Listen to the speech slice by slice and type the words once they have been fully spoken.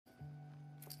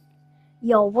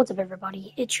Yo, what's up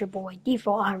everybody? It's your boy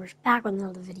Default Irish back with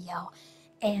another video.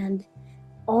 And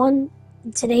on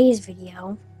today's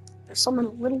video, there's something a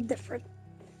little different.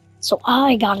 So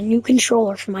I got a new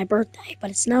controller for my birthday, but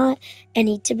it's not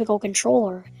any typical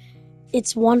controller.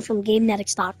 It's one from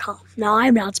GameNetics.com. Now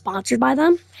I'm not sponsored by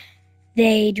them.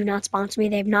 They do not sponsor me.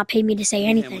 They have not paid me to say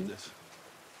anything.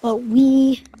 But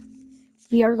we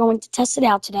are going to test it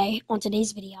out today on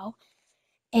today's video.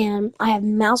 And I have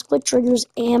mouse click triggers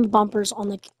and bumpers on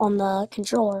the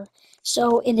controller,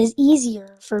 so it is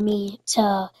easier for me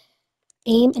to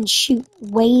aim and shoot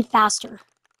way faster.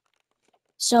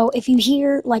 So if you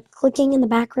hear like clicking in the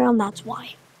background, that's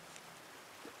why.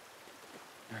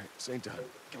 Alright, same time.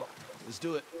 Come on, let's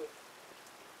do it.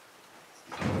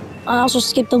 I also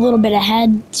skipped a little bit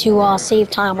ahead to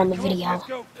save time on the video. Let's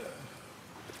go.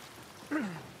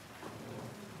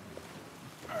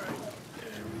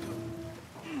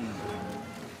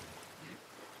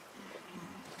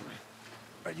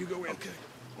 Alright, you go in. Okay.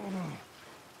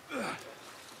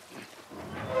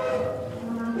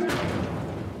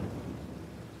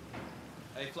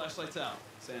 Hey, flashlight's out.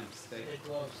 Sam, stay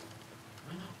close.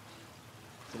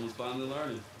 Someone's finally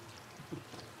learning.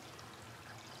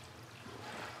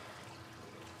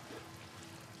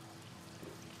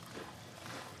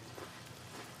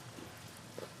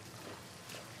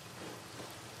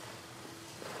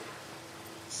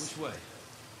 Which way?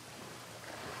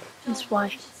 That's why. We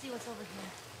should see what's over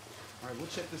here. Alright, we'll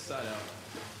check this side out.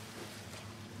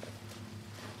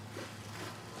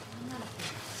 None of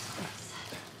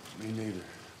Me neither.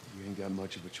 You ain't got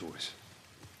much of a choice.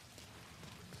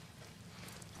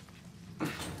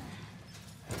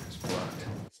 It's blocked.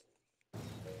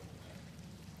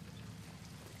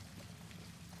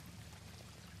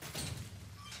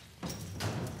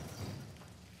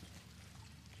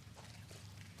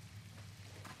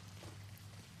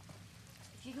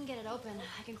 If you can get it open,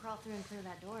 I can crawl through and clear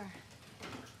that door.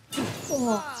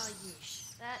 Oh, Oh,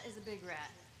 yeesh. That is a big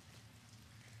rat.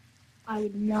 I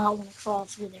would not want to crawl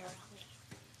through there,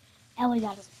 Ellie. Ellie,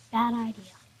 that is a bad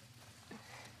idea.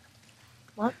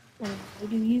 What? Well, you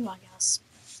do you, I guess.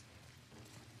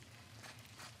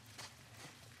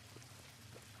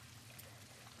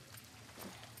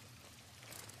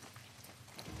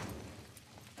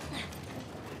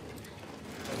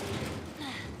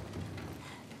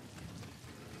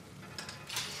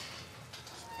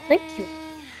 Thank you.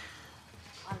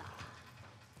 Voila.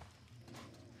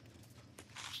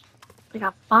 I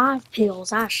got 5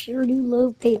 pills. I sure do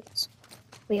love pills.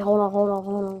 Wait, hold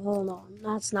on.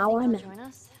 That's not what I Think meant. they'll join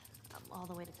us? All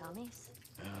the way to Tommy's?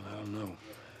 Well, I don't know.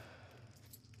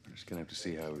 We're just gonna have to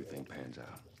see how everything pans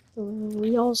out.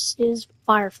 Rios'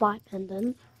 Firefly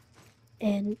Pendant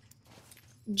and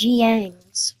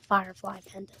Jiang's Firefly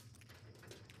Pendant.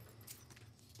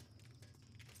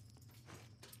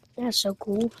 That's so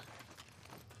cool.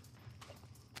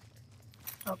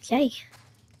 Okay.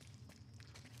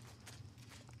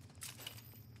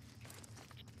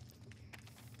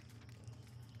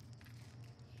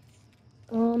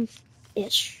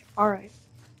 Ish. Alright.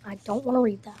 I don't want to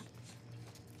read that.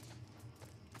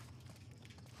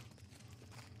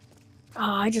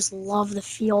 I just love the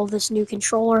feel of this new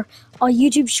controller. A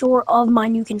YouTube short of my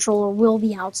new controller will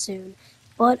be out soon.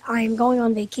 But I am going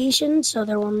on vacation, so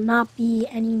there will not be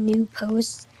any new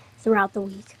posts throughout the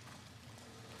week.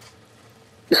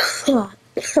 Hey,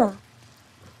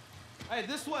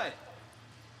 this way!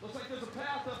 Looks like there's a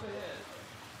path up ahead.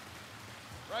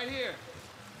 Right here.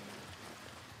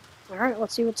 Alright,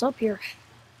 let's see what's up here.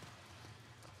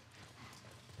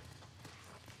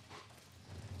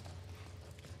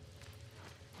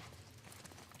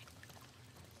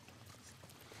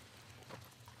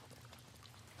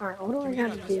 Alright, what do I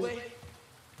gotta do? Nah,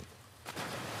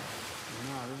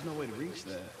 there's no way to reach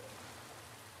that.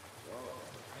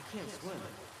 I can't swim.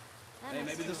 Hey,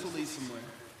 maybe this will lead somewhere.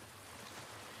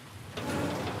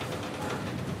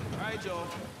 Alright, Joel.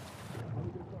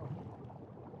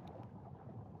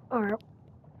 Alright.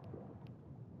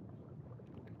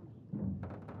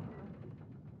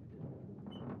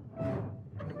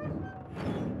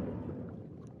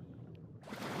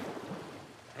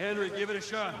 Henry, give it a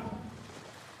shot.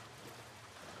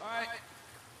 Alright.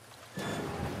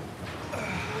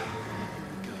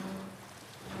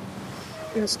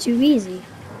 It was too easy.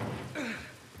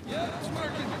 Yeah, it's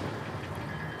working.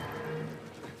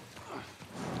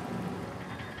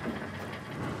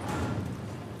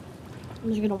 I'm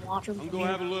just gonna watch him. I'm gonna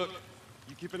have a look.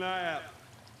 You keep an eye out.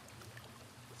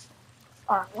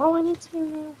 Alright, what do I need to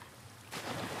do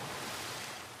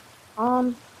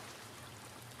now?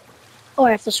 Oh,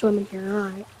 I have to swim in here,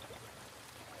 alright.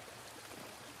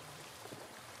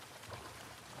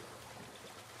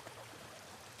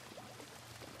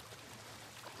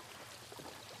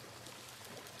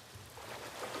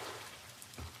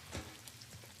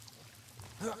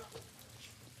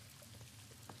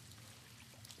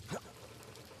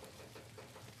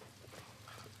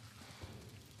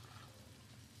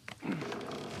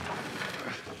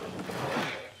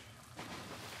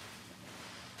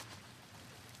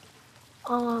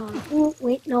 Oh,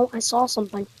 wait, no, I saw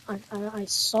something. I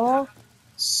saw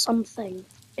something,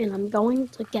 and I'm going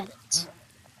to get it.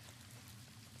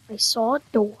 I saw a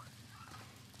door.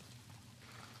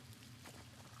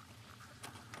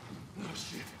 Oh,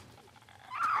 shit.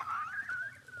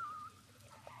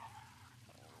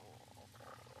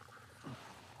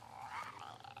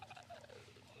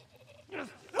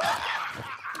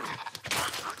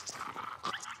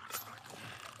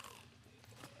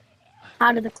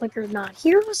 How did the clicker not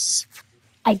hear us?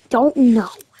 I don't know.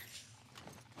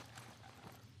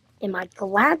 Am I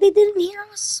glad they didn't hear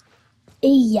us?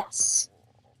 Yes.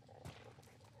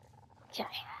 Okay.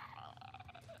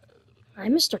 Hi,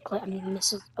 Mr. Click. I mean,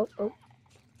 Mrs. Oh.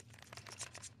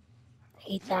 I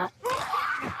hate that.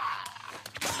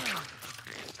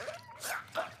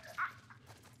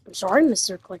 I'm sorry,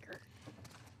 Mr. Clicker.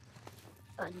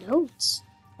 Notes.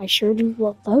 I sure do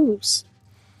love those.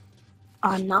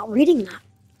 I'm not reading that.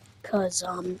 Because,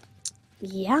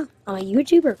 yeah, I'm a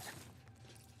YouTuber.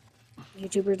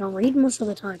 YouTubers don't read most of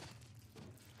the time.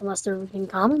 Unless they're reading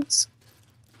comments.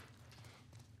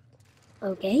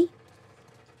 Okay.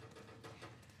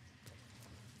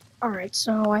 Alright,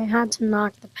 so I had to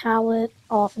knock the pallet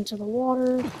off into the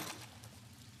water.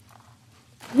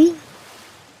 Whee!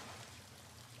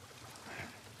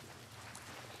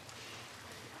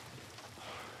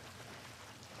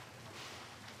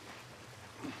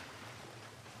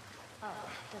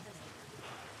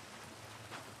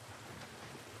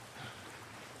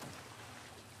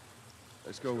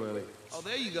 Let's go, Willie. Oh,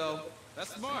 there you go.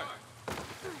 That's smart.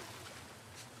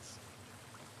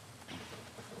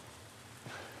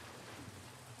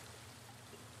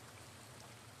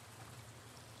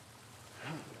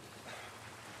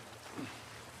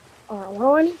 Alright, what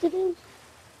do I need to do?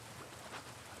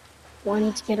 Do I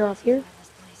need to get her off here?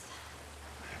 This place.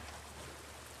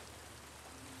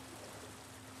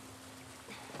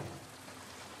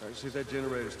 All right, see if that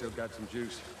generator still got some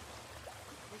juice.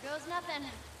 Here goes nothing.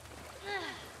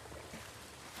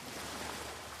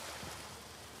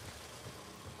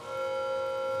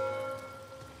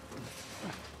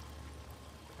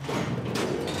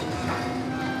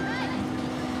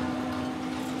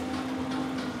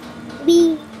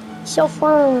 Be so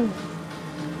fun.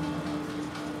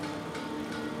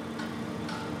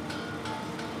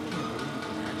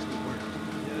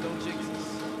 Yeah, don't jinx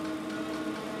us.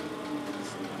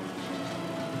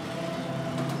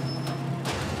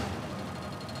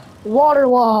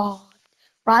 Waterlogged.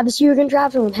 Ride the Sugar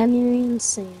Contraption with Henry and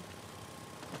Sam.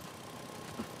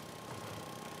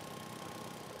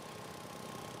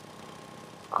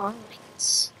 Alright.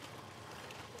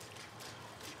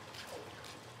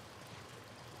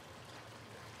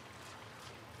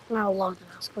 I love the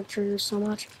mouse click triggers so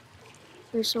much.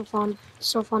 They're so fun.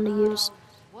 So fun to use.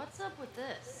 What's up with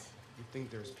this? You think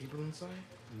there's people inside?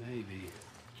 Maybe.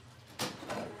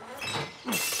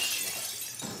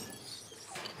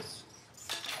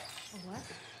 What?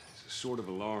 It's a sort of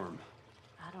alarm.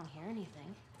 I don't hear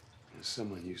anything.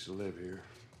 Someone used to live here.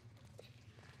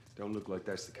 Don't look like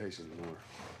that's the case anymore.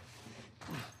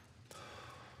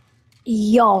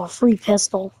 Yo, free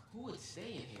pistol. Who would stay in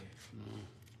here?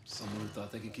 Someone who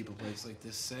thought they could keep a place like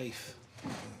this safe.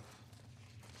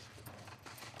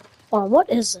 Wow, what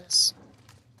is this?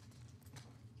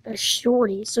 A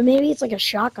shorty. So maybe it's like a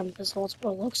shotgun pistol. That's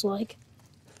what it looks like.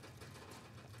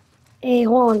 Hey,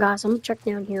 hold on, guys. I'm gonna check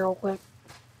down here real quick.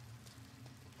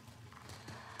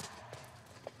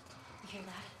 You hear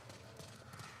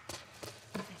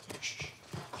that? Shh.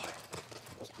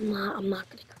 I'm not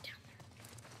gonna go down there.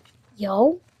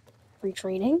 Yo,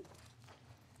 retreating.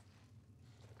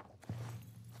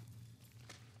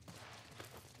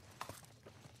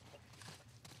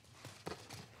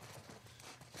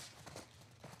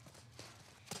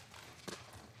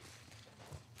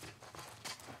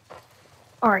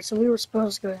 Alright, so we were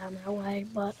supposed to go down that way,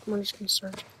 but I'm just gonna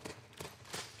search.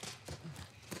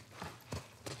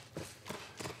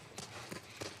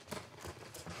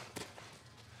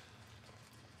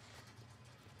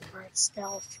 Alright,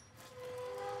 stealth.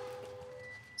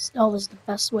 Stealth is the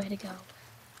best way to go.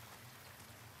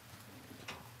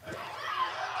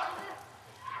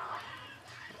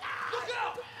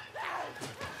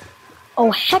 Oh,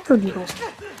 hecker needles.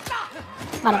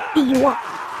 Gotta beat you up.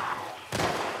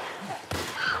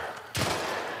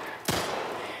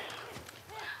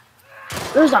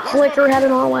 There's a clicker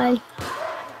heading our way.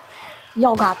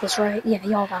 Y'all got this, right? Yeah,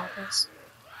 y'all got this.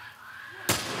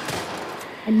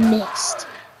 missed.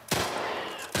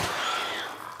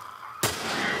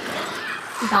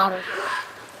 Got her.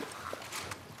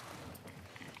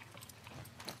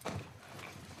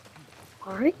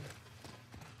 Alright.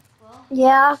 Well,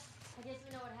 Yeah, I guess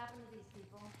we know what happened to these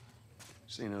people.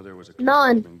 Seeing there was a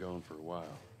None. been gone for a while.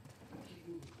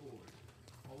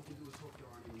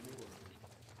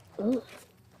 Ugh,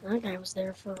 that guy was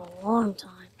there for a long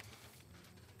time.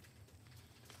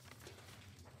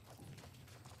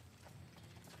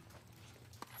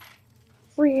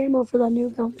 Free ammo for that new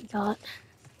gun we got.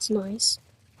 It's nice.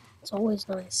 It's always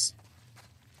nice.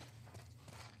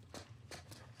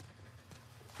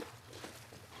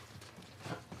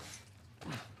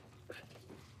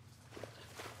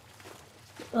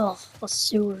 Ugh, a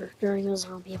sewer during the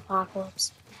zombie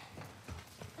apocalypse.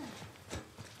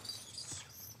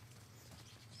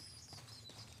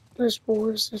 There's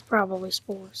spores. There's probably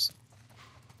spores.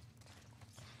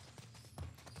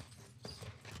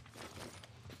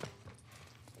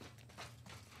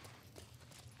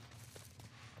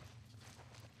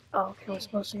 Oh, okay, we're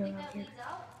supposed to go around here.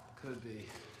 Could be.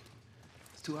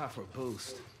 It's too high for a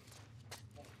boost.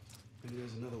 Maybe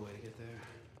there's another way to get there.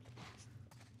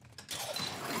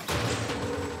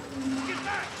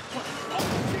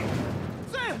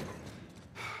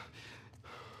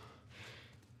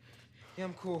 Yeah,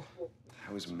 I'm cool.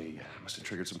 That was me. I must have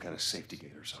triggered some kind of safety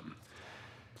gate or something.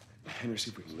 Henry,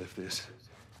 see if we can lift this.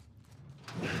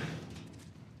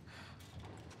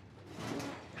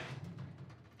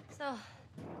 So,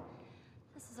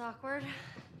 this is awkward.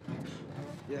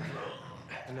 Yeah,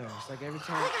 I know. It's like every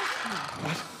time.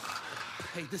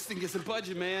 Hey, this thing isn't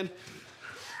budging, man.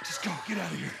 Just go. Get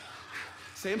out of here.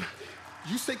 Sam,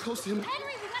 you stay close to him.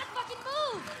 Henry, we gotta fucking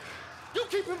move! You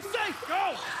keep him safe.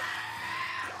 Go!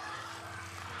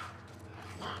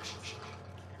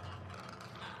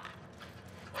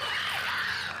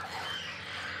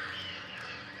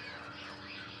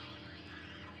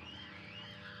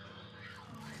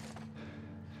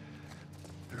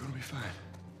 They're gonna be fine.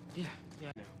 Yeah,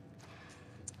 I know.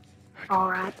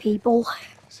 Alright, people.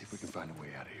 See if we can find a way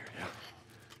out of here, yeah?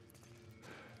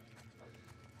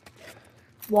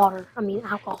 Water. I mean,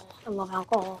 alcohol. I love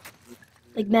alcohol.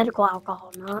 Like medical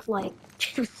alcohol, not like.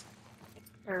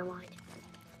 Never mind.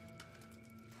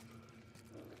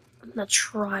 I'm gonna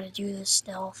try to do this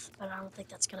stealth, but I don't think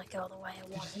that's gonna go the way I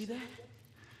want it.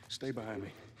 Stay behind me.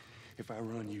 If I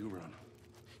run, you run.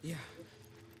 Yeah.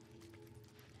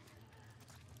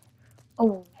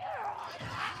 Oh.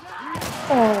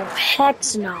 Oh, heck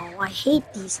no. I hate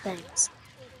these things.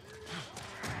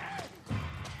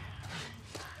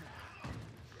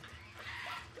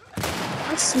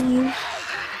 I see you.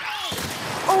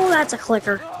 Oh, that's a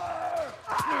clicker.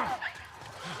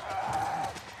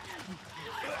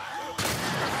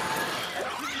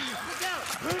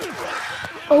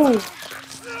 Oh.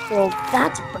 Well,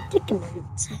 that's a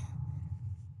predicament.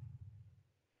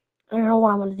 I don't know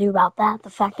what I'm going to do about that. The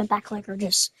fact that that clicker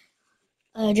just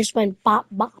went bop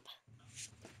bop.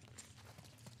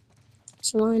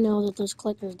 So now I know that there's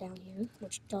clickers down here,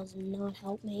 which does not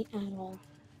help me at all.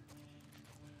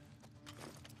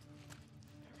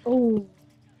 Oh.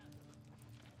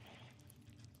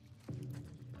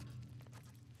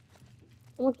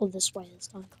 I'm gonna go this way this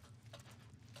time.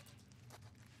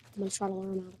 I'm gonna try to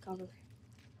learn how to cover.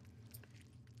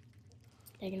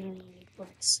 Taking out any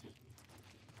bricks.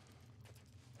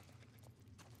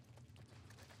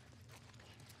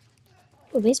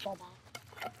 Oh, a baseball bat.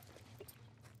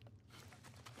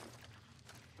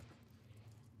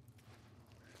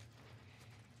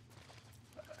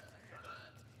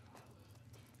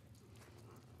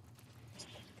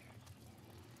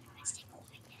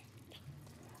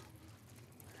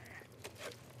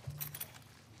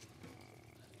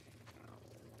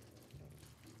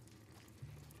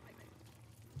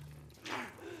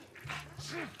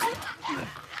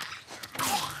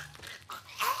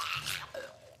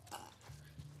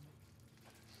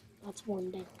 That's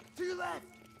one down. To your left.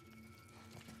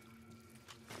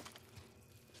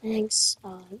 Thanks.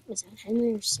 Was that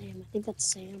Henry or Sam? I think that's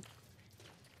Sam.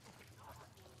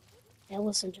 Yeah,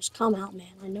 listen, just come out,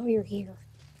 man. I know you're here.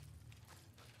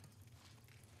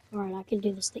 Alright, I can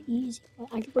do this the easy way.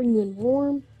 I can bring you in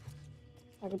warm.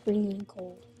 I can bring you in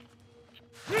cold.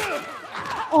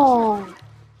 Oh!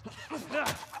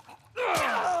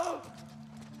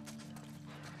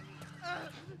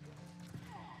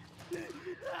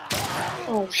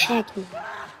 Oh, heck no.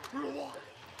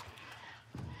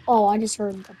 Oh, I just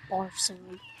heard the barf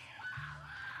sound.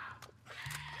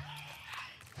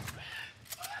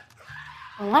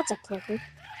 Oh, that's a clicker.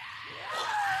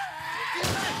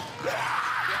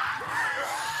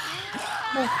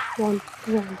 Run,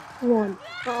 run, run.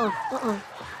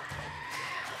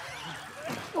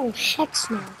 Oh, heck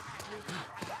no.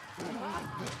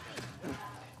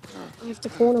 I have to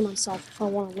corner myself if I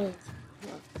want to live.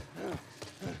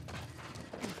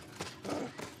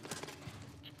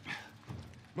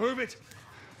 Move it!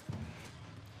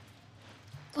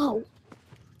 Go.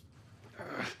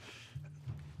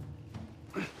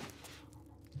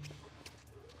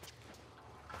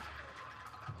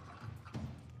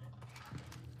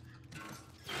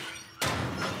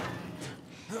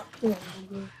 Yeah,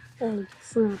 holy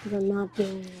crap, you're not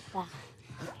doing it back.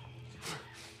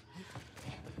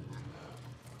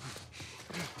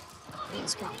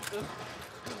 Let's go.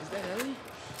 Is that Ellie?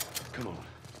 Come on.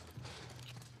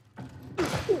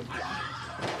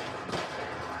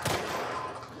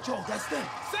 Joel, that's them.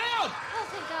 Sam! Oh,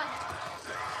 thank God.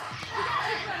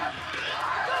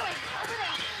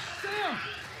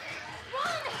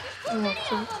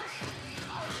 Sam!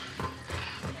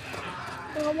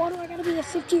 Why do I gotta be a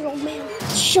 50-year-old man?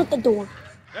 Shut the door.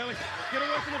 Ellie, get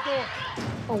away from the door.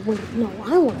 Oh, wait, no,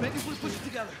 I want to. Maybe if we push it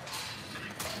together.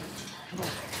 Come on.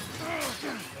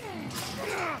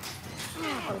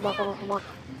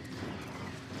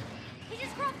 He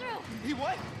just crawled through. He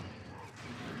what?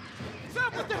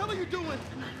 Sam, what the hell are you doing?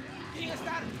 He ain't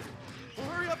started. Well,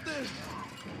 hurry up then.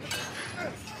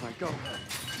 All right, go.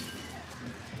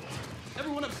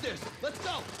 Everyone upstairs. Let's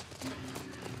go.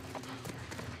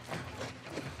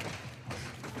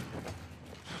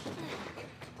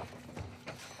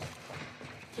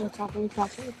 What's happening?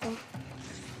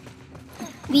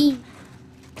 B.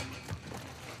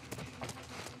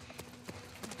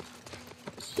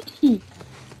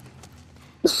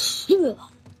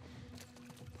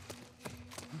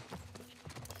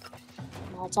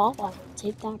 Molotov, I will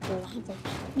take that for laughter.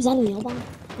 Is that a nail bomb?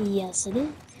 Yes, it is.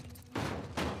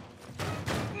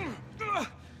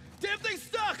 Damn thing's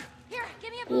stuck! Here,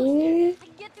 give me a boost. I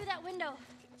can get through that window.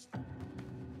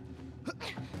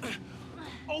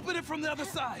 Open it from the other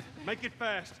side. Make it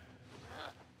fast.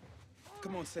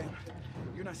 Come on, Sam.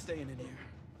 You're not staying in here.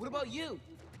 What about you?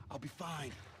 I'll be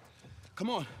fine. Come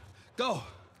on, go.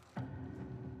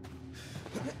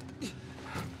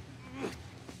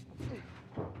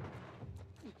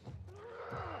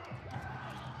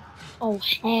 Oh,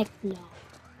 heck no.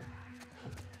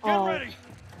 Get ready.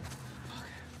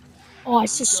 Oh, I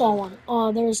just saw one.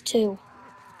 Oh, there's two.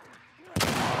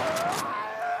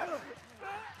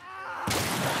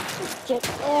 Get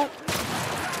back.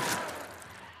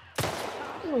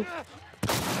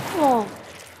 Oh.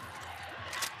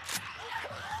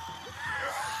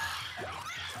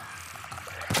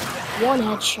 One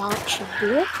headshot should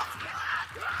do it.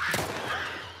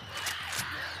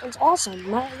 That's awesome.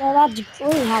 That's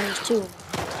great how there's two of them.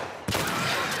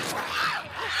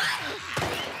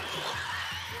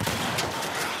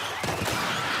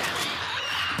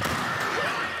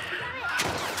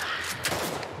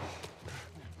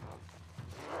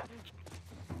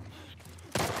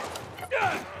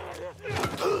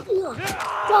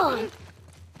 God.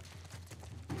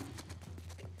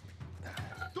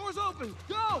 Door's open.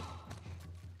 Go.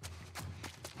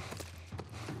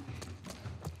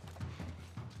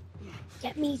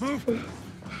 Get me through.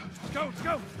 Go,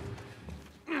 go.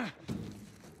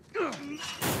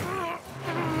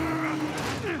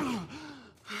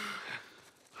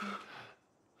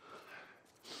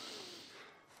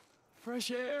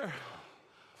 Fresh air.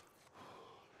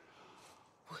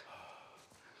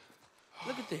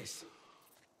 Look at this.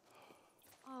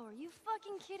 Oh, are you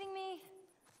fucking kidding me?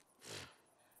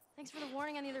 Thanks for the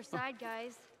warning on the other side,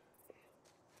 guys.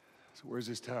 So where's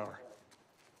this tower?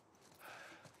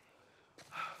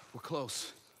 We're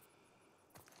close.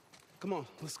 Come on,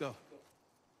 let's go.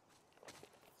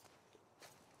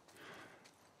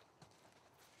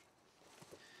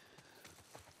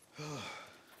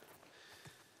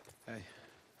 Hey,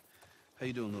 how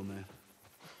you doing, little man?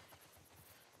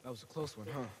 That was a close one,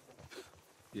 huh?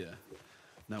 Yeah,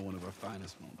 not one of our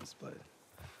finest moments, but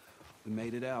we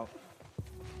made it out.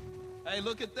 Hey,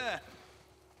 look at that.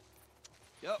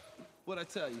 Yep. What'd I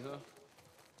tell you, huh?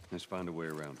 Let's find a way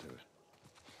around to it.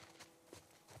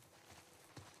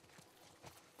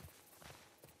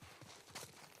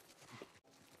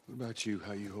 What about you?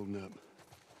 How you holding up?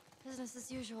 Business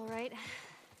as usual, right?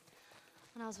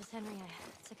 When I was with Henry,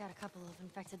 I took out a couple of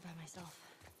infected by myself.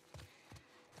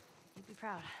 You'd be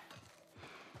proud.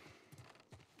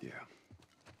 Yeah.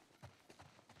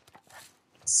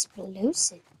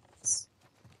 Explosives.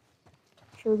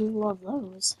 Sure do love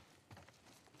those.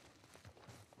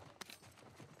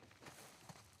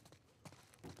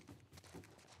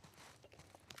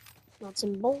 Nuts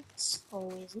and bolts,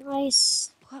 always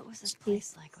nice. What was this Steve.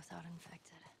 place like without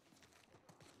infected?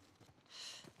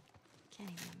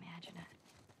 Can't even imagine it.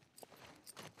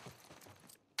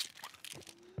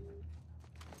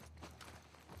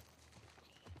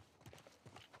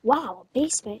 Wow, a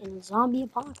basement in a zombie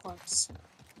apocalypse.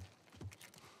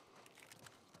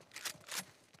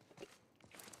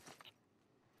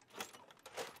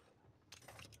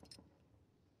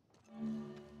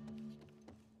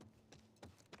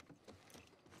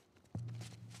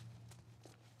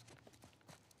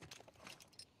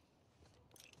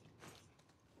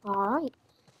 Alright.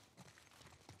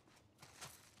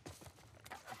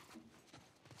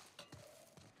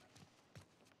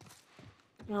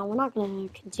 Now, we're not going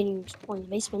to continue exploring the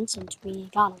basement since we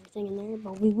got everything in there,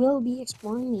 but we will be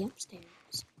exploring the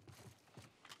upstairs.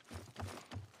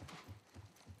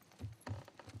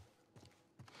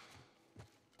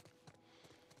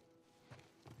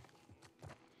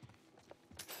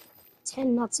 $10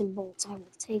 nuts and bolts, I will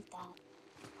take that.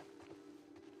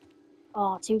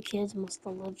 Oh, 2 kids must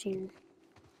have lived here.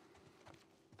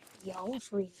 Yo,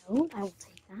 free note, I will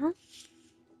take that.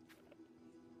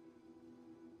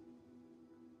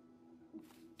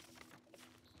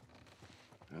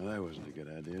 Well, that wasn't a good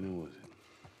idea, now was it?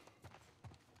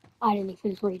 I didn't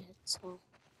even read it, so.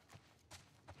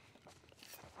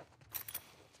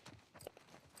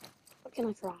 What can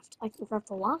I craft? I can craft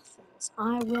a lot of things.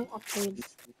 I will upgrade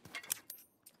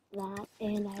that,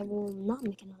 and I will not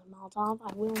make another Molotov.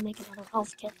 I will make another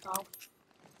health kit, though.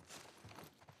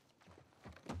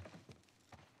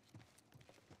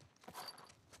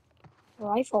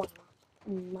 Rifle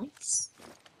ammo. Nice.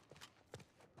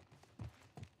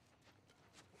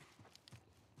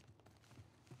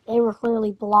 They were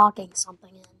clearly blocking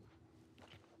something in.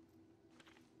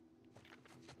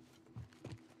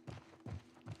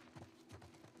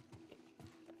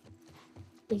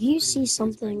 If you Pretty see intense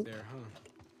something, back there, huh?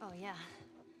 Oh, yeah.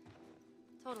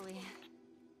 Totally.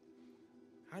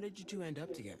 How did you two end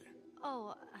up together?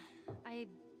 Oh,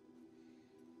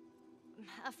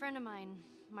 a friend of mine,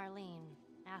 Marlene,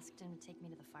 asked him to take me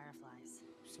to the Fireflies.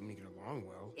 Seem to get along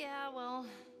well. Yeah, well,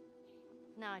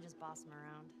 now I just boss him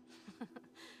around.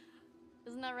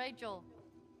 Isn't that right, Joel?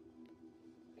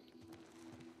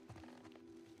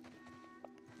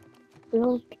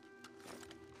 really?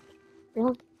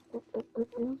 Really?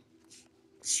 Really?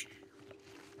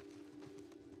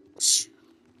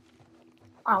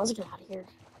 Alright, let's get out of here.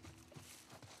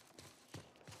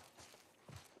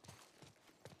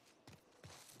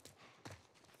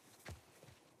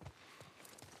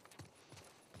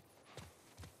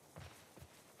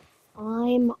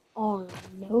 I'm armed.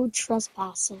 No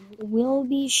trespassing. Will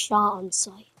be shot on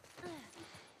sight.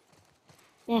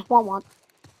 Want.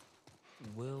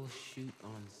 Will shoot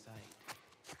on sight.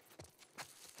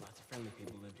 Lots of friendly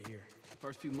people lived here.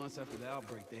 First few months after the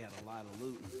outbreak, they had a lot of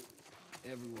looting.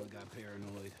 Everyone got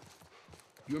paranoid.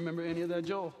 You remember any of that,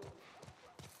 Joel?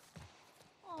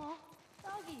 Aw,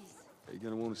 doggies. You're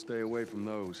gonna want to stay away from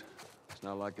those. It's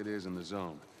not like it is in the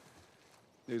zone.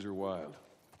 These are wild.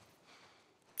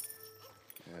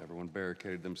 Yeah, everyone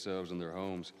barricaded themselves in their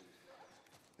homes.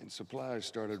 And supplies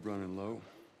started running low.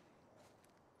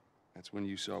 That's when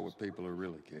you saw what people are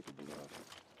really capable of.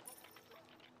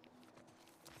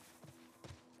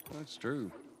 That's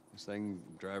true. This thing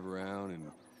can drive around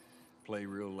and play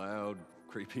real loud,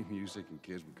 creepy music, and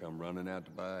kids would come running out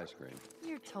to buy ice cream.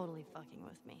 You're totally fucking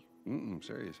with me.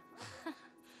 Serious.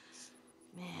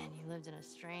 Man, you lived in a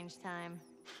strange time.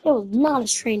 It was not a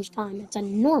strange time. It's a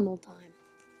normal time.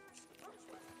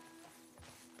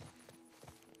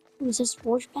 Is this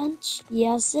workbench?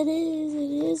 Yes, it is.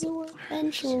 It is a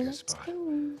workbench. This is a good Let's spot.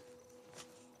 go.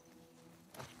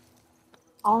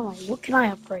 Alright, what can I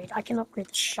upgrade? I can upgrade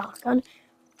the shotgun.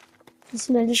 It's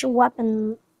an additional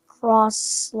weapon cross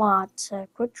slot to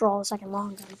quick draw the second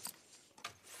long gun.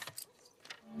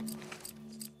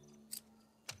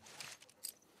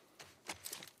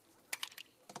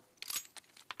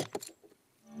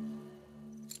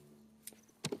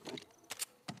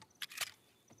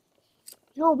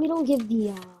 No, we don't give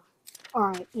the,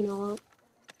 alright, you know what?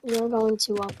 We're going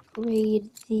to upgrade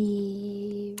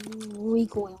the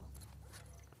recoil.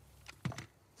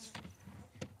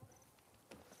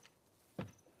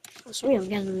 Oh, sweet, I'm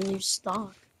getting a new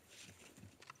stock.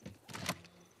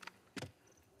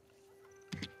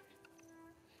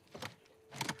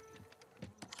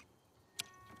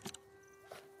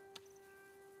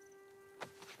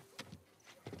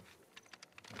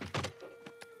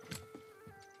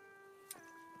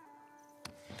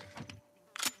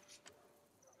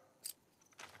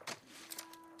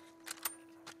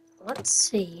 Let's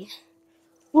see.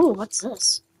 Ooh, what's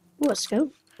this? Ooh, a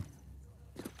scope.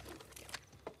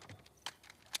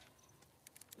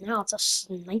 Now it's a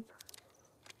sniper.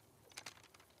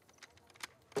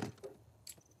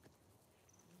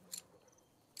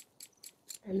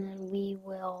 And then we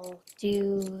will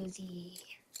do the...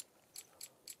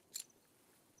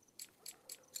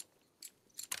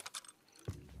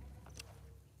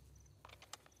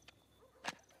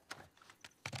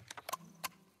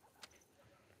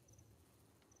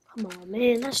 Come on,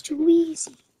 man, that's too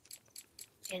easy.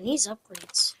 And these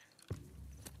upgrades.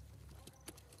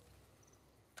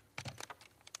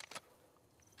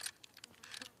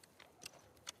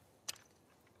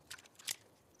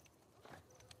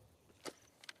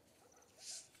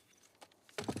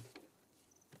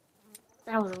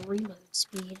 That was a reload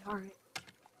speed, alright.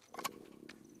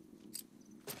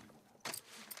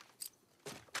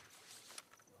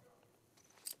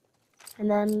 And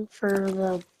then for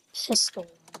the pistol,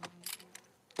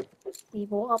 we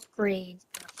will upgrade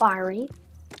the fiery.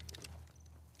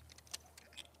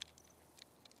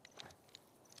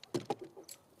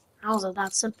 How is it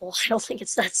that simple? I don't think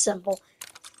it's that simple.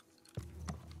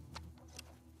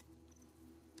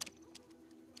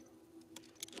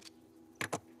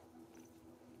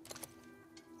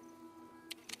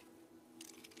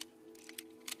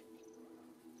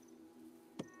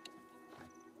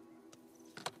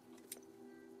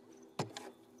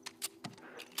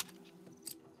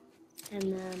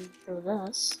 And then for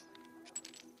this,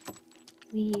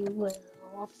 we will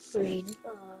upgrade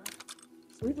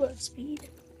reload speed.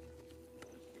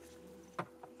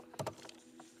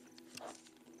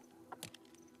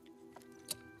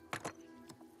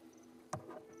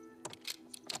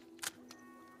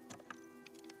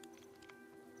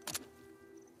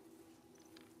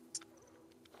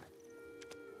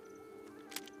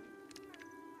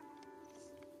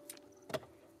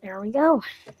 There we go.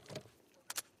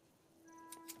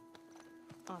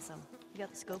 Awesome. You got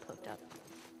the scope hooked up.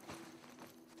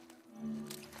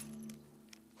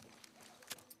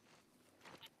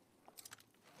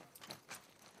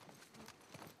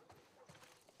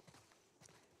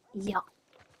 Yeah.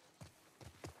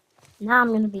 Now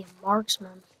I'm gonna be a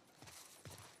marksman.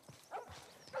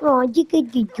 Oh, you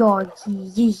could do doggy.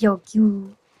 You're so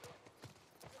cute.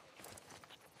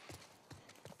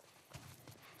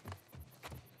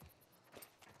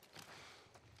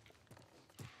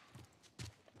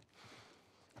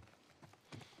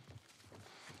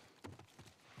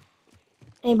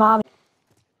 Hey, Bobby.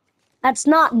 That's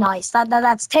not nice.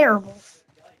 That's terrible.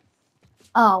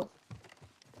 Oh.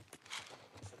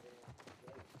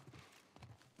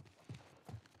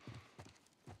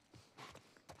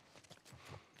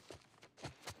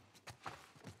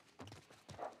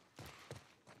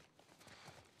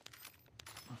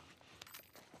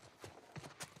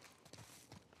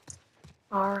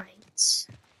 Alright.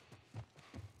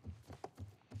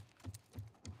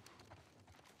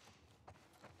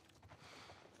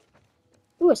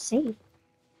 Ooh, a save.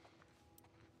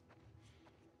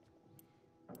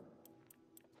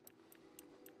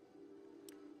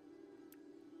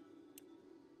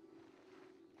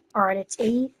 Alright, it's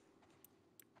 8.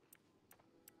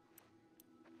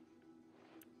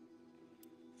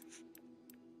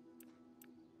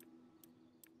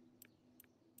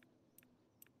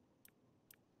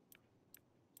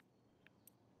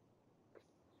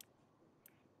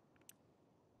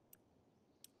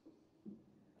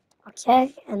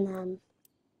 Okay, and then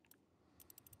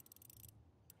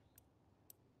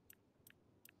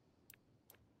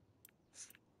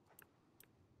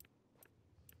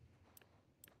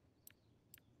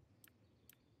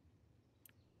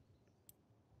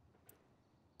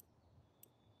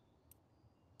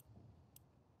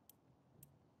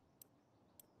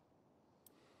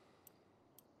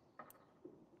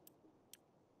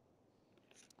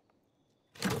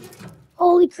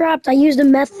holy crap, I used a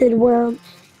method where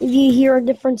if you hear a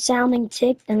different sounding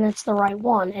tick, then that's the right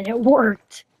one, and it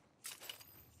worked.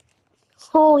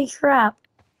 Holy crap.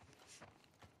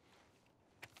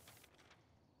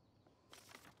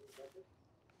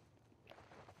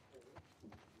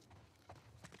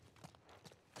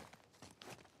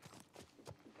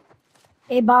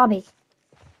 Hey, Bobby,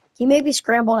 can you make me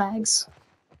scrambled eggs?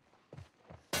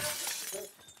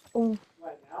 Oh,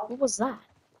 what was that?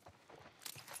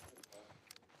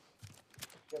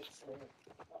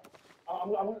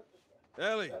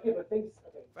 Ellie,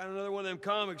 found another one of them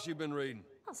comics you've been reading.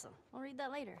 Awesome. I'll read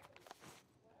that later.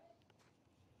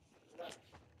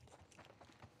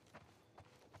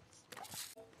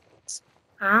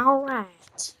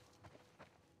 Alright.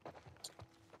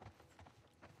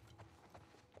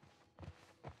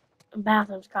 A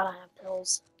bathroom's gotta have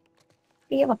pills.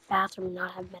 If you have a bathroom and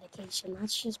not have medication,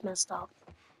 that's just messed up.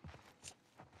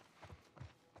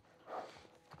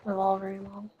 revolver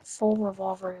ammo. Full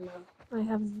revolver ammo. I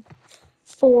have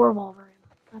 4 revolver ammo.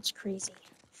 That's crazy.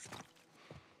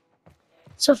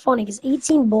 It's so funny because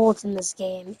 18 bullets in this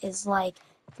game is like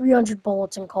 300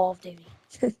 bullets in Call of Duty.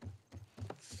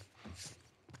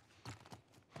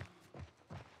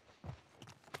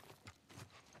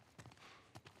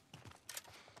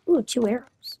 Ooh, 2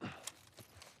 arrows.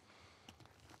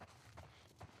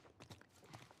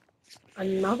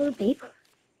 Another paper.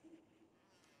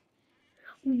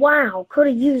 Wow, could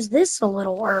have used this a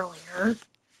little earlier.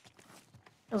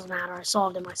 Doesn't matter, I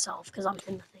solved it myself because I'm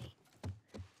Timothy.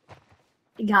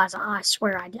 Guys, I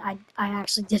swear I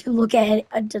actually didn't look at it.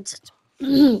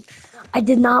 I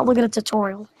did not look at a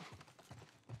tutorial.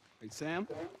 Hey, Sam,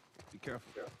 be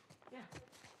careful. Yeah.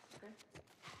 Okay.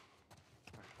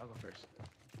 Alright, I'll go first.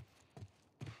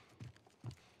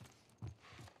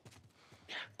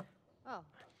 Oh,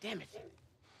 Damn it.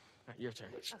 Alright, your turn.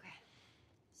 okay.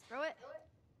 Just throw it.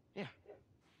 Yeah.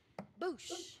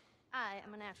 Boosh. I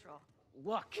am a natural.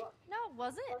 Luck. No,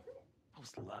 was it? That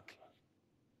was luck.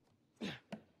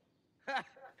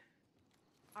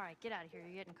 All right, get out of here.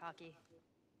 You're getting cocky.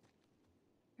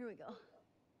 Here we go.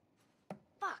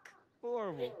 Fuck.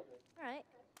 Horrible. All right.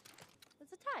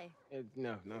 It's a tie.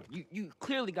 No. You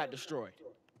clearly got destroyed.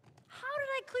 How did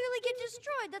I clearly get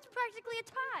destroyed? That's practically a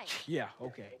tie. Yeah,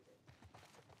 okay.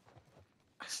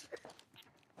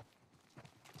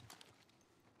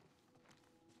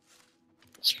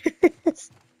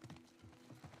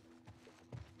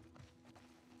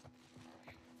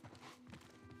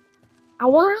 I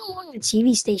wonder how long the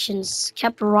TV stations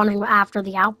kept running after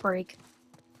the outbreak.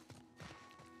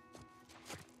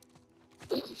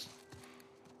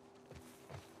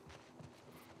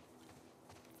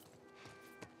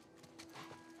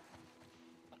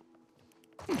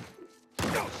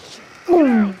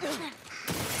 Ooh.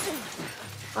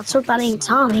 Let's hope that ain't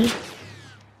Tommy. Did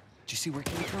you see where it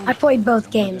came from? I played both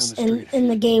Down games. the In street.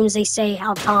 the games, they say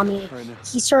how Tommy,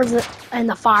 he served in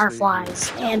the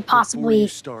Fireflies and possibly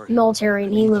military,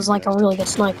 and he was like a really good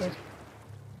sniper.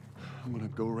 I'm gonna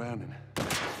go around and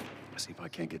see if I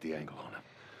can't get the angle on him.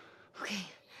 Okay.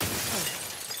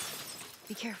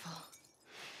 Be careful.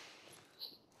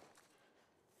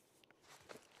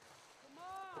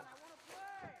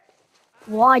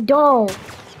 Well, I don't.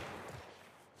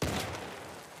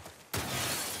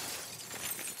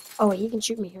 Oh, wait, he can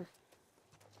shoot me here.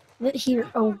 Here,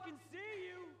 oh.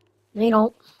 They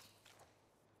don't.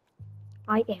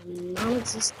 I am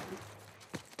non-existent.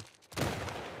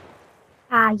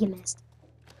 Ah, you missed.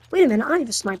 Wait a minute, I have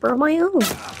a sniper of my own.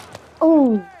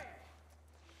 Oh.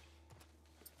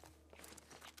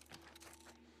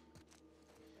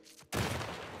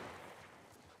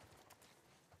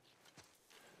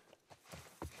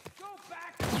 Go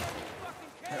back to where you fucking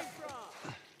came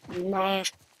from! Nah.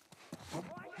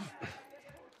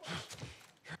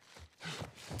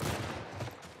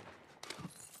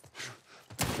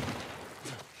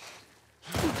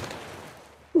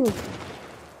 Ooh. I'm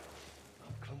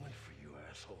coming for you,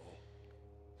 asshole.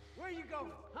 Where you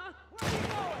going, huh? Where you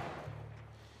going?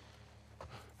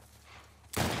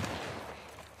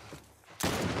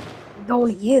 I'm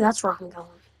going to you, that's where I'm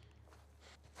going.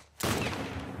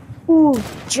 Ooh,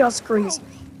 just grazed me.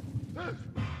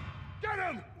 Get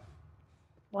him!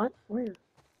 What? Where?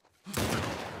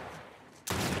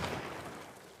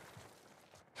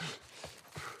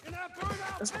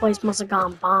 This place must have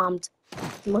gone bombed.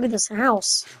 Look at this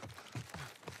house.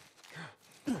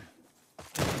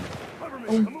 Cover me,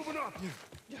 I'm moving up.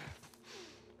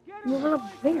 Moving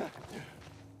up here.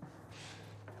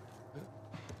 Is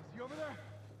he over there?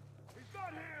 He's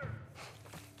not here!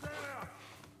 Stand out!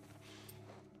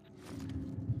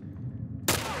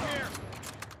 Here!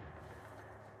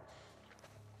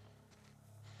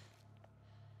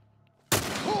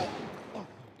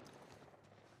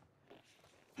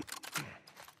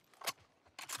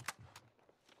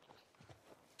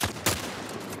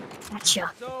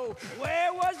 Gotcha. So,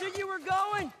 where was it you were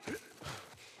going?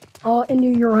 Oh, into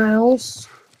your house.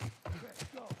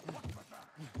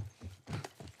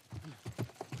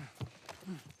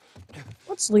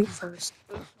 Let's loot first.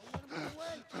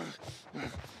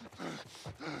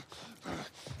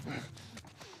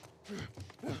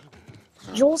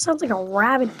 Joel sounds like a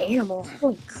rabid animal.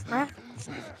 Holy crap.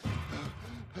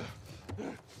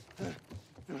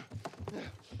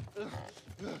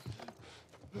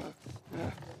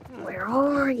 Where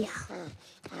are you?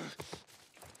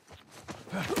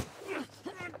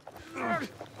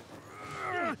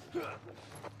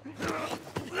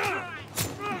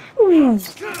 Ooh.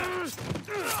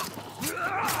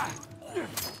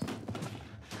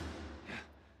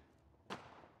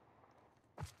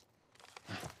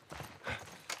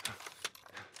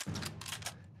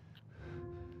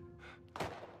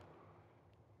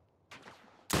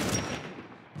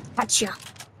 Gotcha.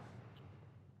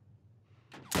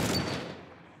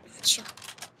 Gotcha.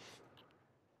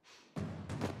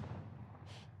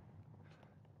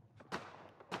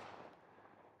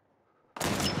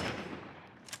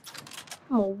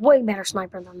 I'm a way better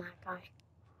sniper than that guy.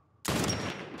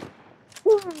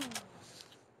 Woo.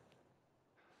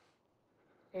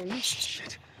 And that's just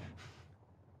Shit.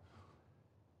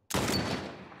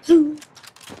 Woo.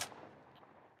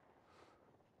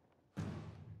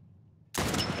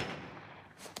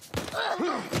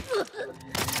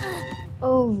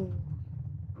 Oh.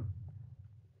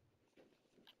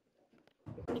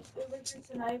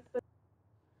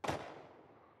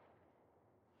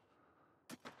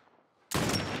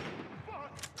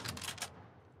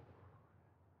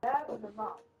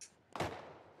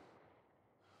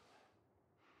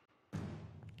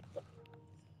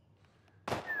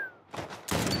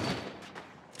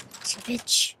 It's a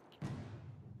bitch.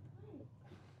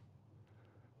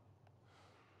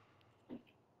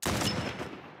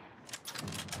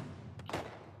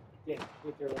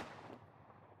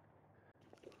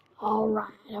 Alright,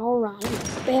 alright.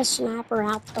 Best sniper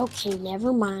out. Okay,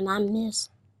 never mind. I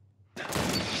missed.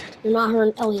 You're not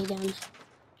hurting Ellie again.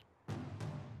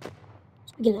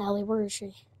 Speaking of Ellie, where is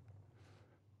she?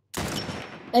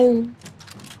 Boom.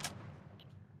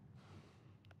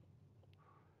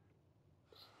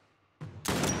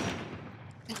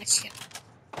 Gotcha.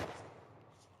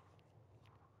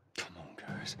 Come on,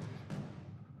 guys.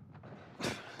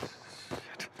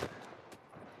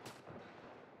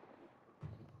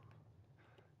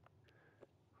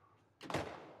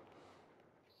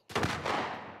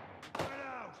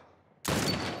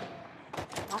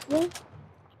 That way.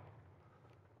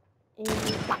 And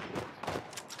that.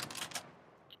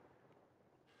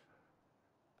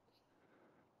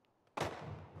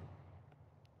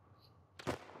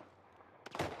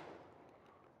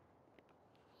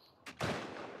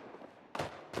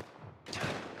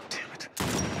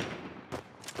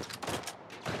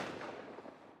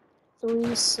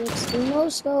 360 no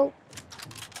scope.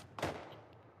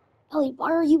 Ellie,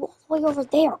 why are you all the way over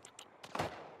there?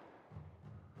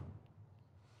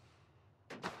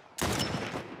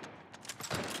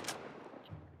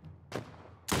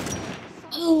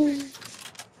 Boom.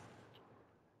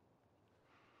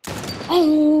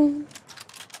 Boom.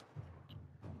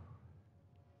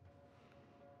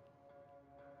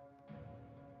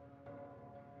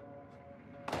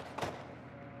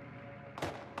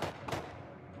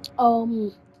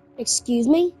 Excuse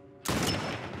me?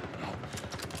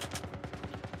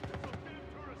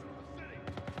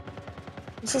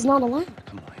 This is not allowed.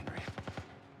 Come on, Henry.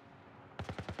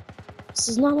 This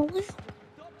is not allowed.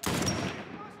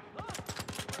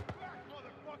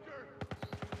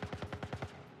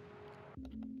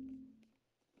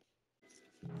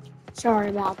 Sorry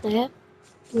about that.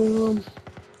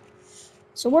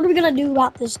 So what are we gonna do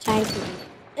about this tank?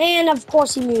 And of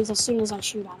course he moves as soon as I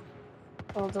shoot at him.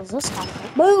 Well, does this guy go?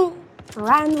 Boom!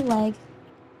 Right in the leg.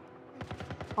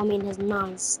 I mean his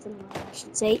nice in the leg, I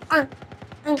should say.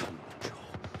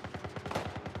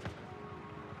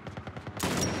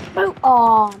 Boom!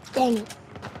 Aw, dang it.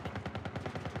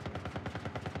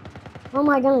 What am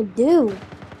I gonna do?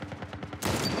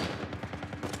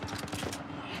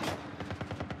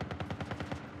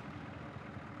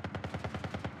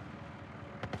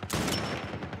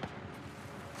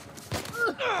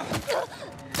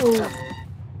 Oh.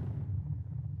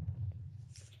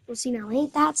 Well, see now,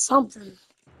 ain't that something?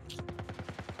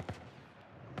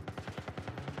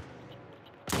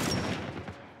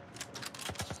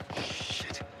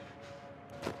 Shit.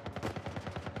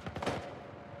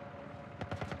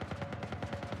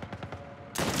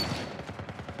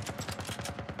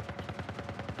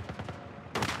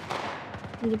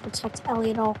 Need to protect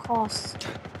Ellie at all costs.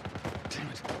 Damn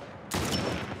it.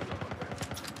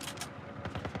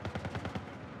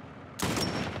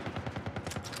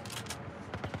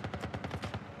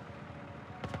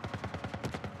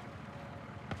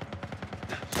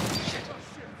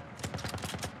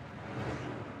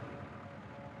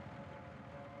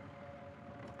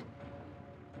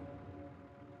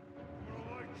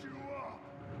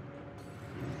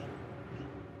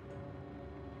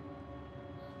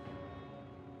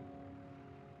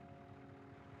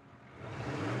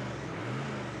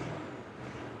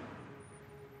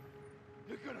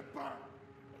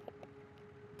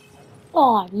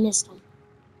 Oh, I missed him.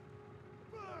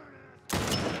 You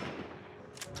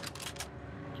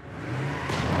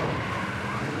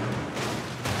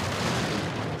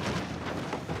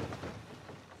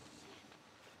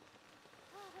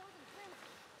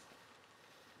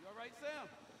all right, Sam?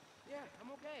 Yeah,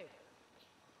 I'm okay.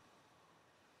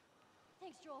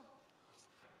 Thanks, Joel.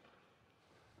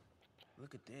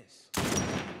 Look at this.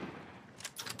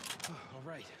 All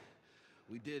right.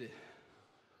 We did it.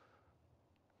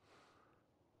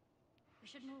 We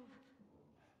should move.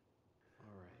 All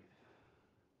right.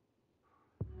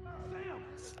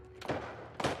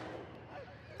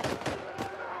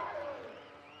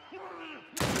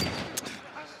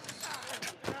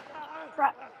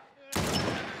 Crap.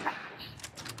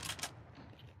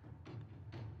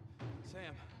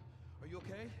 Sam, are you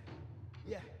okay?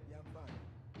 Yeah, I'm fine.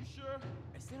 You sure?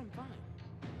 I said I'm fine.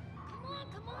 Come on,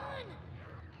 come on!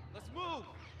 Let's move!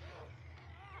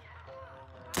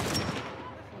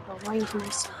 Go right into my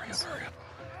sides. Hurry up.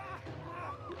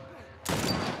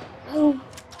 Oh.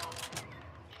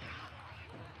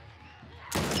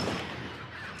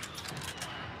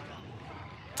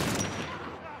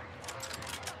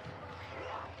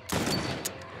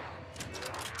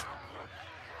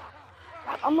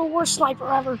 I'm the worst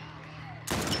sniper ever.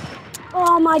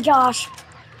 Oh my gosh.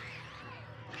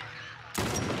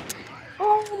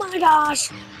 Oh my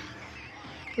gosh.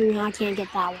 Yeah, I can't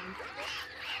get that one.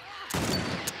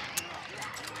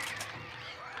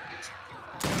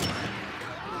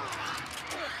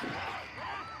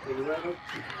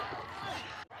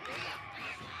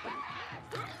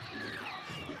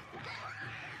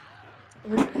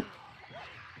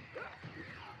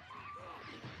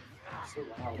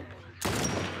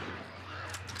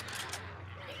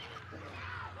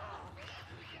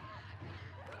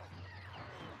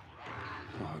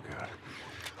 Oh, God.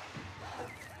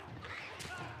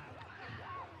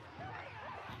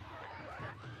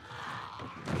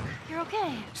 You're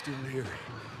okay. Still here.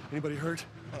 Anybody hurt?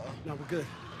 No, we're good.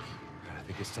 I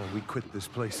think it's time we quit this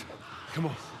place. Come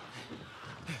on.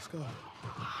 Let's go.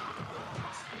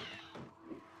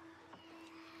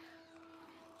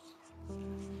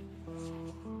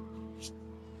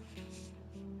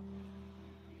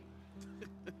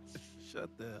 Shut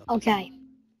the hell. Okay.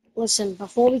 Listen,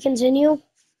 before we continue,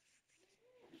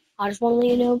 I just want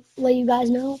to let you guys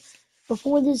know,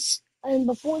 before this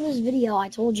video, I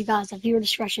told you guys that viewer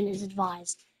discretion is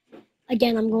advised.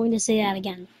 Again, I'm going to say that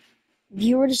again.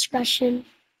 Viewer discretion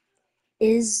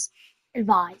is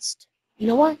advised. You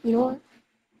know what? Viewer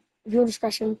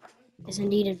discretion is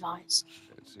indeed advised.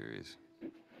 That's serious.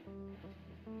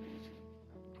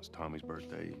 It's Tommy's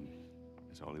birthday, and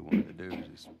that's all he wanted to do is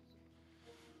just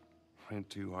rent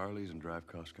 2 Harleys and drive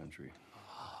cross country.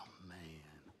 Oh, man.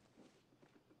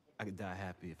 I could die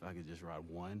happy if I could just ride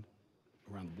one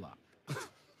around the block.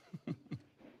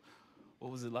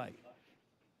 What was it like? It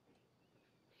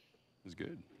was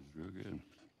good. It was real good.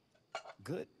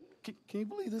 Good. Can you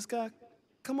believe this guy?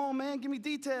 Come on, man, give me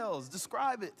details.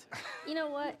 Describe it. You know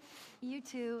what? You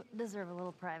two deserve a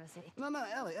little privacy. No,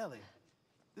 Ellie.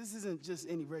 This isn't just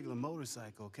any regular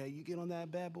motorcycle, okay? You get on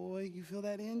that bad boy, you feel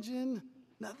that engine?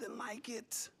 Nothing like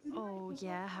it. Oh,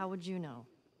 yeah? How would you know?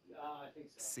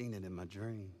 Seen it in my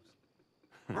dreams.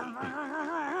 Okay.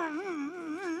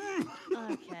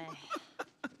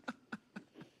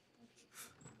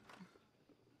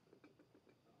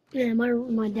 Yeah,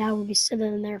 my dad would be sitting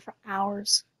in there for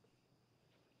hours.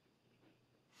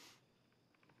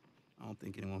 I don't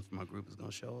think anyone from my group is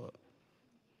gonna show up.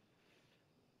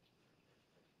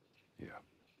 Yeah.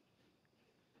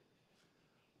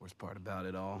 Worst part about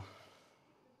it all,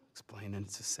 explaining it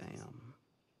to Sam.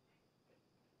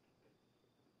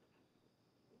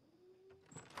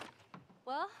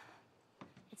 Well,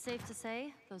 it's safe to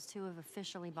say those two have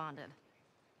officially bonded.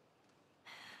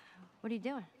 What are you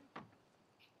doing?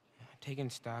 Taking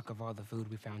stock of all the food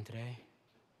we found today.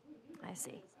 I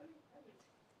see.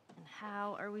 And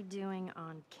how are we doing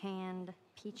on canned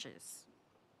peaches?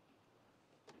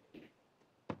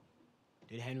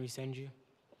 Did Henry send you?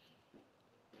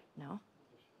 No?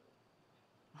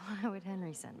 Why would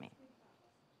Henry send me?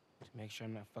 To make sure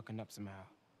I'm not fucking up somehow.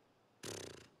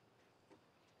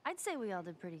 I'd say we all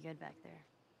did pretty good back there.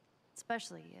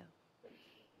 Especially you.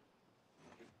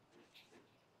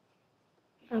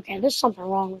 Okay, there's something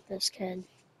wrong with this kid.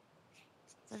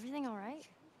 Is everything all right?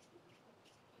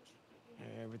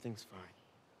 Yeah, everything's fine.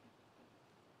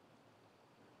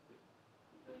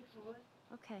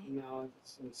 Okay. No,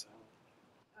 it's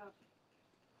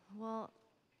Well,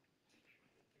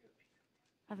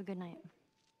 have a good night.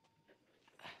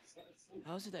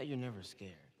 How is it that you're never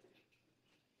scared?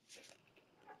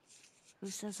 Who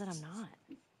says that I'm not?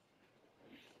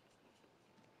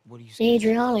 What do you Hey,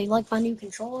 scared? Adriana, you like my new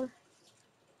controller?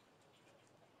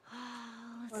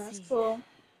 Let's see. cool.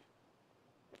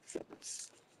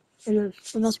 And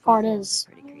the best part is,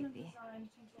 Pretty creepy. I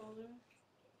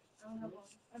don't have one.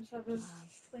 I just have this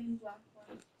plain black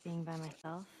one. Being by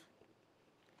myself.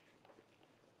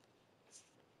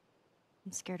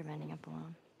 I'm scared of ending up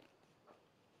alone.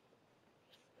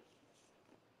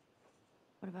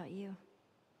 What about you?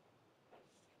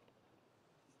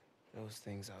 Those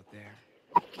things out there.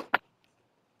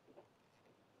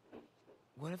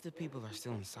 What if the people are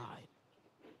still inside?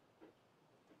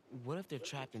 What if they're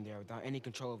trapped in there without any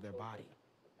control of their body?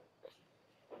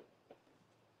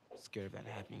 Scared of that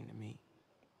happening to me.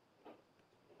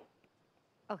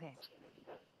 Okay.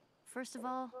 First of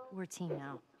all, we're a team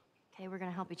now. Okay, we're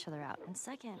gonna help each other out. And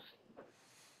second,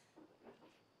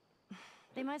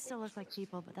 they might still look like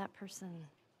people, but that person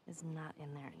is not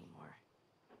in there anymore.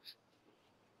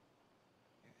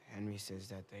 Henry says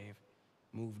that they've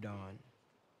moved on,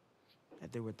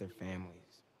 that they're with their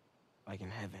families, like in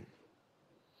heaven.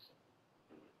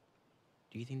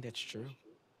 Do you think that's true?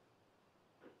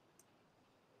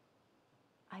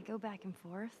 I go back and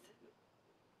forth.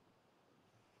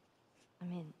 I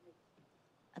mean,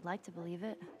 I'd like to believe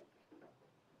it.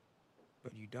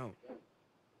 But you don't.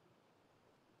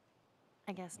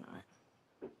 I guess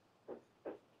not.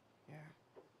 Yeah.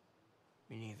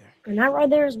 Me neither. And that right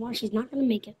there is why she's not gonna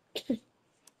make it.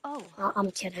 Oh,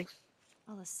 I'm kidding.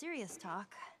 all the serious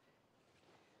talk.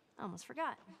 I almost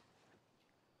forgot.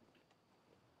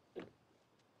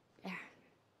 There.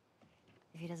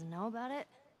 If he doesn't know about it,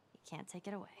 he can't take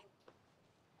it away.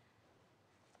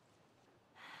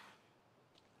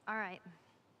 All right.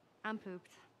 I'm pooped.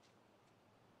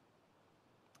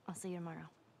 I'll see you tomorrow.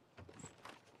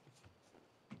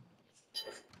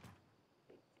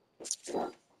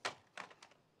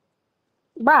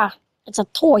 Bruh, it's a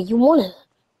toy. You want it.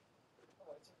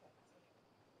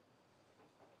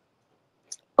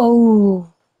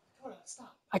 Oh.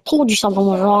 I told you something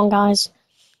was wrong, guys.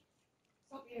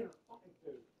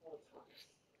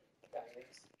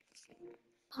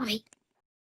 Bye.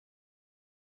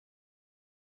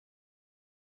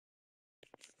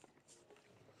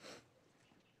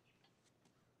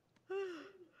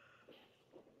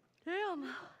 Damn.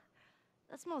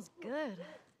 That smells good.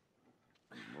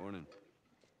 Good morning.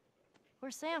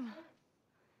 Where's Sam?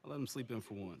 I'll let him sleep in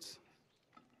for once.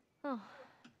 Oh,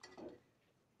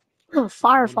 Oh,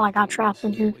 Firefly got trapped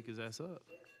in here. Wake his ass up.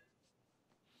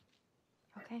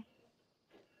 okay.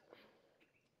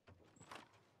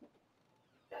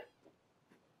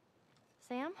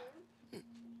 Sam?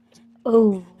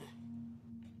 Oh.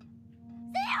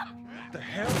 The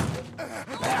hell?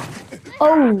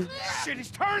 Oh. Shit,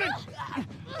 he's turning!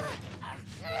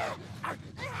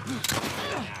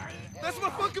 That's my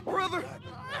fucking brother!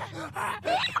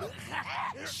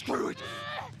 Screw it!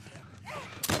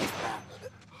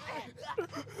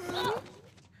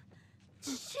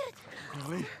 Shit!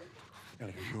 Ellie?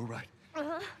 Ellie, are you all right?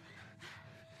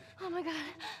 Oh my god.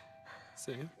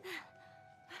 Sam?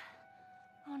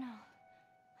 Oh no.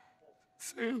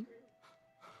 Sam?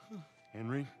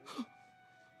 Henry?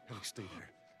 Ellie, stay there.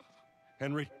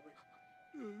 Henry?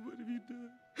 What have you done?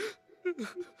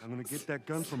 I'm gonna get that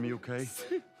gun from you, okay?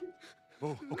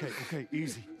 Oh, okay,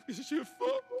 easy. This is your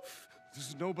fault. This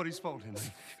is nobody's fault, Henry.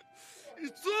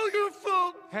 It's all your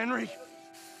fault. Henry!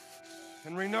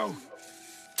 Henry, no!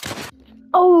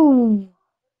 Oh.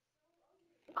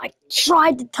 I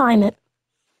tried to time it.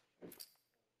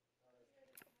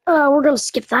 We're gonna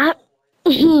skip that.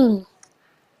 I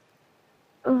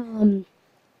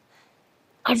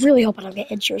really hope I don't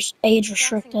get age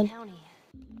restricted. Jackson County.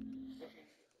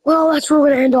 Well, that's where we're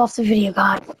gonna end off the video,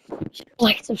 guys.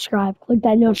 Like, subscribe, click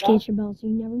that notification bell so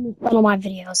you never miss one of my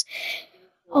videos.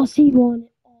 I'll see you on.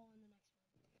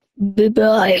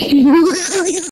 Bye-bye.